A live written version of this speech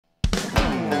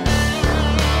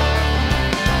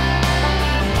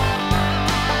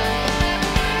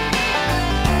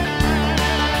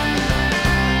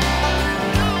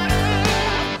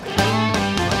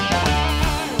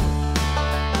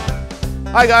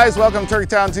Hi guys, welcome to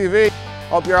Turkeytown TV.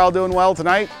 Hope you're all doing well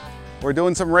tonight. We're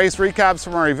doing some race recaps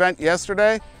from our event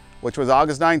yesterday, which was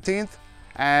August 19th.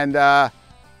 And our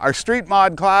street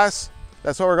mod class,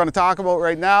 that's what we're going to talk about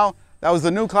right now. That was the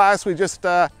new class we just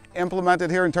implemented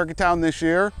here in Turkeytown this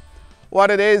year. What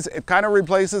it is, it kind of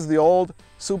replaces the old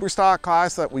super stock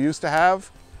class that we used to have.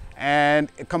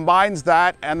 And it combines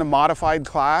that and the modified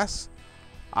class.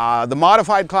 The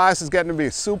modified class is getting to be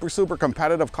a super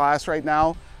competitive class right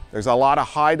now. There's a lot of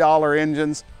high dollar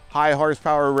engines, high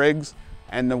horsepower rigs,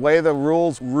 and the way the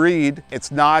rules read,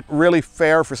 it's not really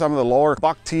fair for some of the lower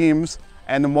buck teams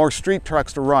and the more street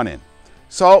trucks to run in.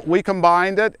 So we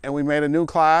combined it and we made a new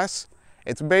class.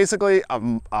 It's basically a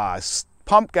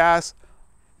pump gas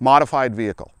modified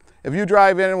vehicle. If you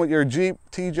drive in with your Jeep,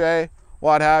 TJ,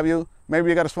 what have you, maybe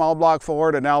you got a small block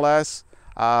Ford, an LS,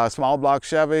 small block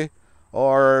Chevy,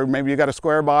 or maybe you got a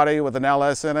square body with an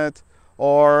LS in it,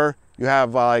 or you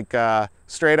have like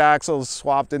straight axles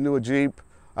swapped into a Jeep,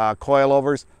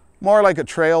 coilovers, more like a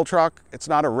trail truck. It's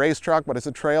not a race truck, but it's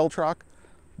a trail truck.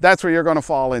 That's where you're going to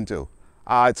fall into.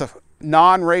 It's a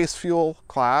non-race fuel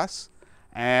class,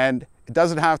 and it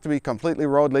doesn't have to be completely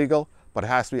road legal, but it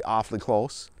has to be awfully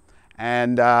close.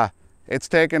 And it's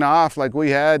taken off. Like,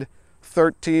 we had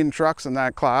 13 trucks in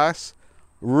that class.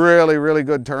 Really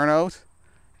good turnout.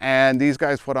 And these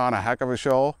guys put on a heck of a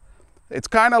show. It's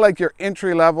kind of like your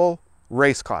entry-level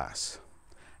race class.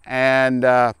 And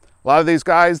a lot of these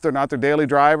guys, they're not their daily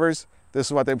drivers. This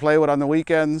is what they play with on the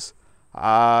weekends.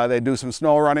 They do some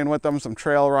snow running with them, some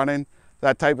trail running,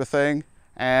 that type of thing.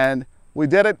 And we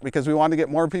did it because we wanted to get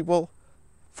more people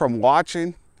from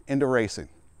watching into racing.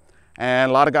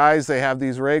 And a lot of guys, they have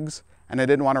these rigs and they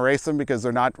didn't want to race them because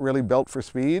they're not really built for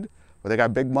speed, but they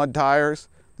got big mud tires.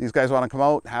 These guys want to come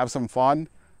out, have some fun.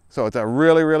 So it's a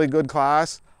really good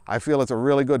class. I feel it's a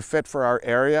really good fit for our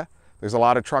area. There's a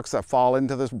lot of trucks that fall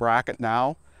into this bracket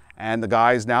now, and the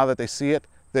guys, now that they see it,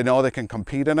 they know they can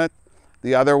compete in it.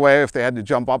 The other way, if they had to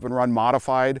jump up and run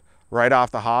modified right off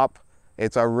the hop,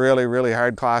 it's a really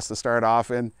hard class to start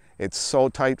off in. It's so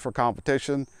tight for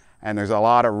competition, and there's a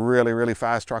lot of really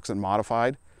fast trucks in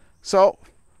modified. So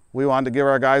we wanted to give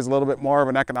our guys a little bit more of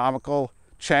an economical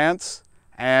chance,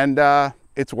 and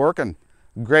it's working.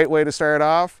 Great way to start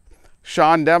off.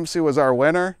 Sean Dempsey was our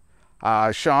winner.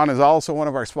 Sean is also one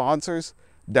of our sponsors,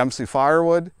 Dempsey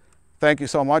Firewood. Thank you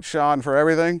so much, Sean, for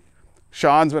everything.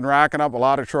 Sean's been racking up a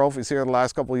lot of trophies here the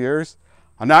last couple of years.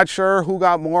 I'm not sure who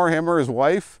got more, him or his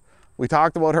wife. We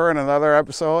talked about her in another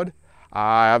episode.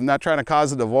 I'm not trying to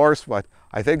cause a divorce, but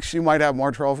I think she might have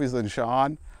more trophies than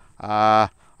Sean.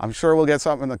 I'm sure we'll get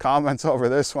something in the comments over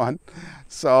this one.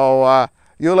 So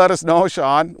you let us know,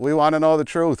 Sean. We want to know the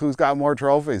truth. Who's got more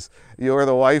trophies? You or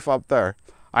the wife up there?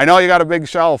 I know you got a big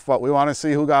shelf, but we want to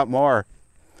see who got more.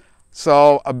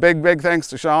 So a big thanks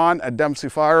to Sean at Dempsey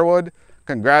Firewood.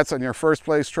 Congrats on your first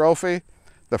place trophy,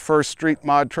 the first street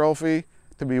mod trophy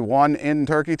to be won in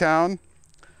Turkeytown.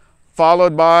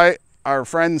 Followed by our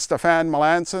friend Stefan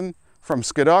Melanson from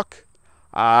Skiduk.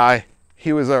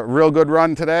 He was a real good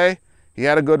run today. He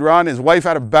had a good run. His wife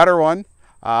had a better one.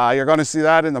 You're going to see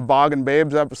that in the Bog and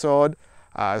Babes episode.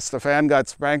 Stefan got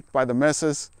spanked by the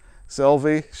missus,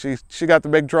 Sylvie. She got the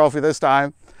big trophy this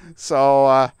time.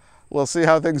 So we'll see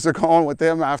how things are going with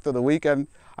him after the weekend.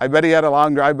 I bet he had a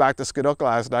long drive back to Skiduk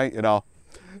last night, you know.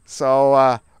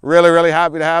 So really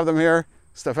happy to have them here.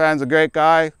 Stefan's a great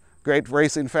guy, great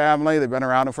racing family. They've been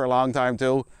around for a long time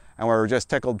too, and we're just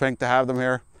tickled pink to have them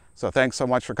here. So thanks so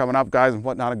much for coming up, guys, and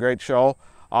putting on a great show.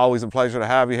 Always a pleasure to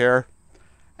have you here.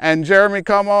 And Jeremy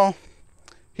Como,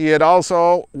 he had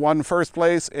also won first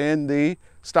place in the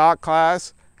stock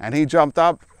class, and he jumped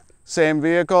up, same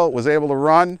vehicle, was able to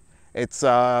run. It's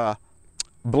a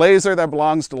Blazer that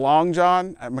belongs to Long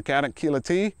John at Mechanic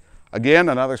Keelati. Again,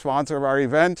 another sponsor of our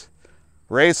event.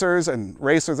 Racers and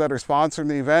racers that are sponsoring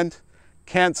the event,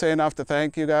 can't say enough to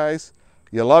thank you guys.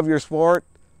 You love your sport.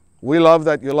 We love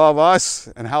that you love us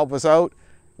and help us out.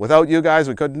 Without you guys,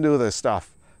 we couldn't do this stuff.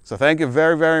 So thank you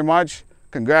very much.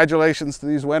 Congratulations to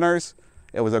these winners.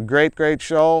 It was a great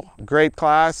show, great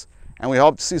class, and we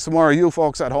hope to see some more of you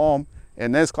folks at home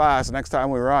in this class next time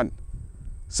we run.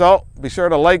 So be sure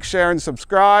to like, share, and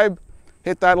subscribe.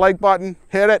 Hit that like button.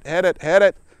 Hit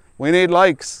it. We need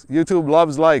likes. YouTube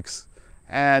loves likes.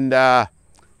 And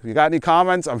if you got any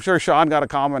comments, I'm sure Sean got a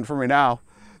comment for me now.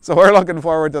 So we're looking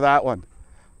forward to that one.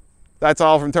 That's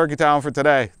all from Turkeytown for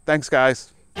today. Thanks,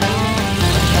 guys.